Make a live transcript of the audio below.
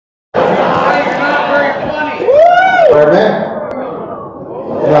Pardon me?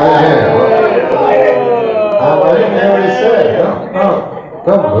 No, I didn't hear you. I didn't hear what he said.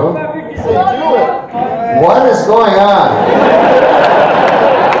 Don't move. What is going on?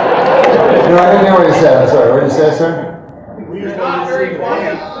 No, I didn't hear what he said. I'm sorry. What did you say, sir? He's not very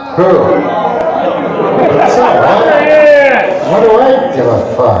funny. Who? What do I give a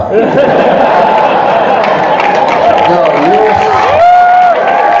fuck? No, you.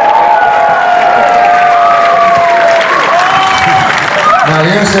 Now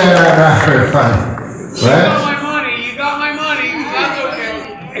you're saying I'm not very funny, right? You got my money. You got my money. That's okay.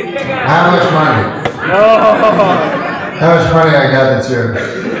 How much money? No. How much money I got that's yours?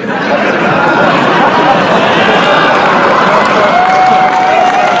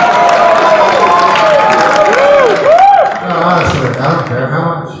 No, honestly, I don't care. How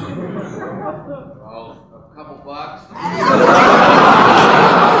much? Well, a couple bucks.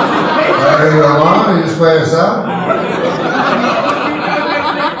 Are you alone or you just by yourself?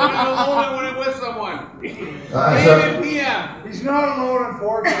 He's not alone,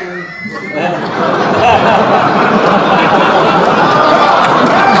 unfortunately.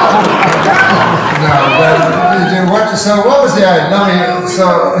 No, but so what was the idea?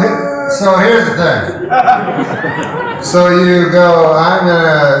 So here's the thing. So you go, I'm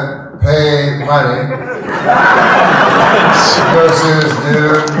gonna pay money. Go see this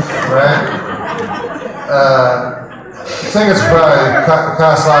dude, right? Tickets probably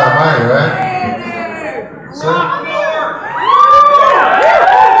cost a lot of money, right? So, no,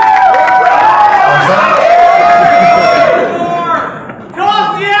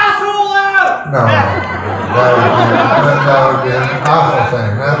 that would be an awful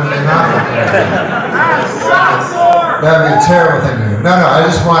thing. That would be an awful thing. That would be a terrible thing to do. No, I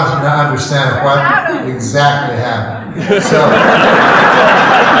just want them to understand what exactly happened. So,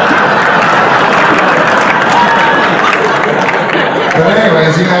 but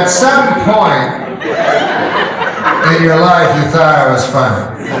anyways, at some point in your life, you thought I was funny.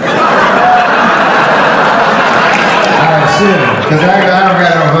 Because I don't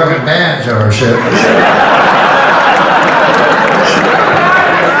got no fucking banjo or shit.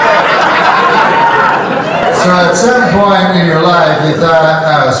 So at some point in your life, you thought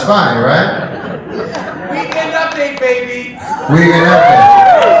I was funny, right? Weekend update, baby. Weekend update.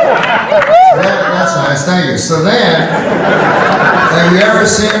 That's nice, thank you. So then, have you ever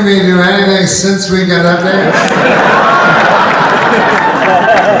seen me do anything since Weekend Update?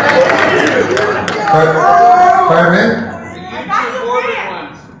 Pardon me?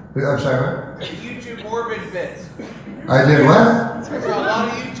 I'm sorry, what? YouTube Morbid bits. I did what? There's a lot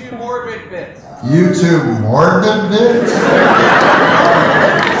of YouTube Morbid bits. YouTube Morbid bits?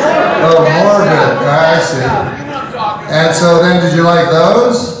 Oh, Morbid. I see. And so then, did you like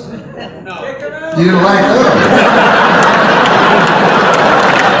those? No. You didn't like those?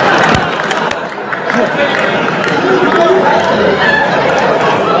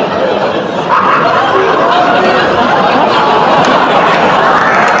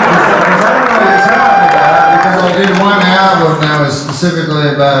 Specifically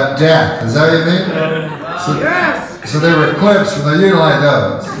about death. Is that what you mean? Yes! So they were clips from the, you don't like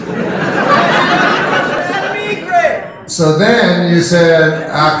those. So then you said,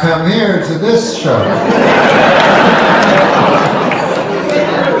 I'll come here to this show. You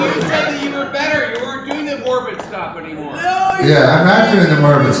said that you were better. You weren't doing the morbid stuff anymore. Yeah, I'm not doing the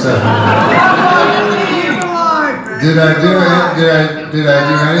morbid stuff anymore. Did I do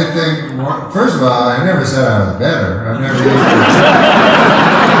anything more? First of all, I never said I was better. I've never used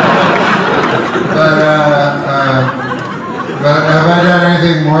but have I done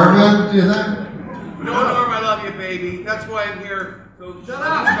anything morbid, do you think? No, Norm, I love you, baby. That's why I'm here. So shut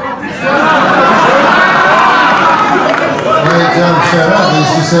up. Why you tell him shut up? He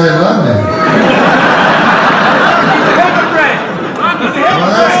should say he loved me. Well,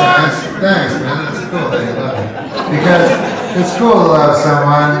 that's nice. Thanks, man. That's cool that you love me. Because it's cool to love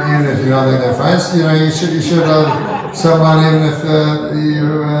someone even if you don't think they're fine. You know, you should love someone even if they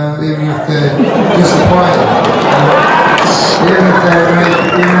disappoint you.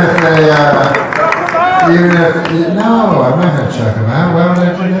 No, I'm not going to check them out. Why would I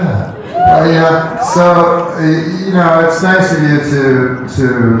do that? Yeah. So it's nice of you to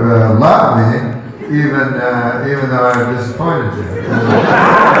love me even though I've disappointed you.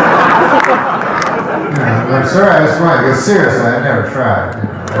 I'm sorry I was funny, because seriously, I never tried.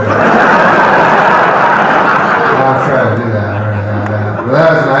 I'll try to do that. But that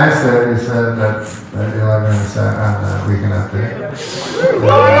was nice that you said that you loved me on the Weekend Update.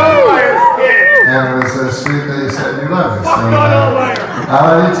 And it was so sweet that you said you loved me. So, I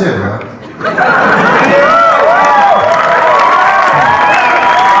love you too, bro.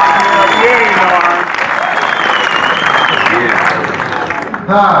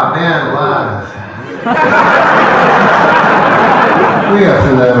 Oh, man, alive. We got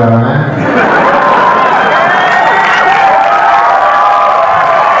through that all right.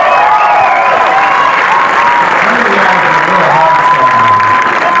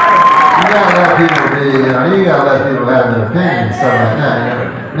 You gotta let people have their opinion and stuff like that. You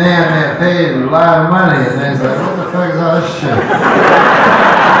know, man that paid a lot of money and then he's like, what the fuck is all this shit?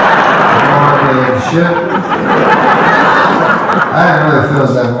 Morbid shit. I didn't really feel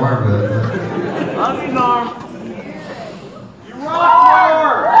that morbid. Love you, Norm. You rock,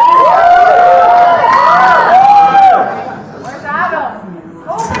 Norm! Where's Adam?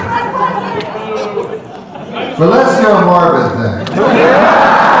 But let's do a morbid thing.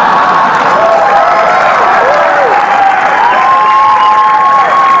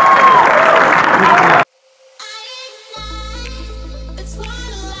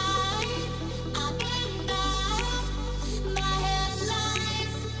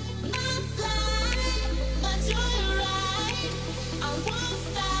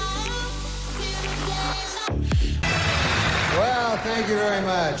 Well, thank you very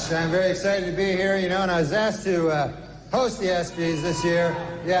much. I'm very excited to be here, you know, and I was asked to host the ESPYs this year.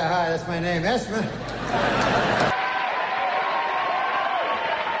 Yeah, hi, that's my name, Espen.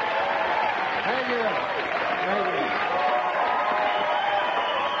 Thank you. Thank you.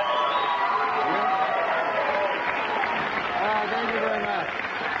 Thank you very much.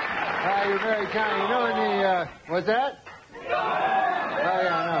 You're very kind. You know, in the, what's that? Oh,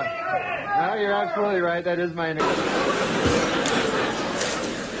 yeah, no. No, you're absolutely right. That is my name.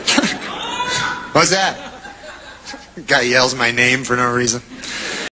 What's that? Guy yells my name for no reason.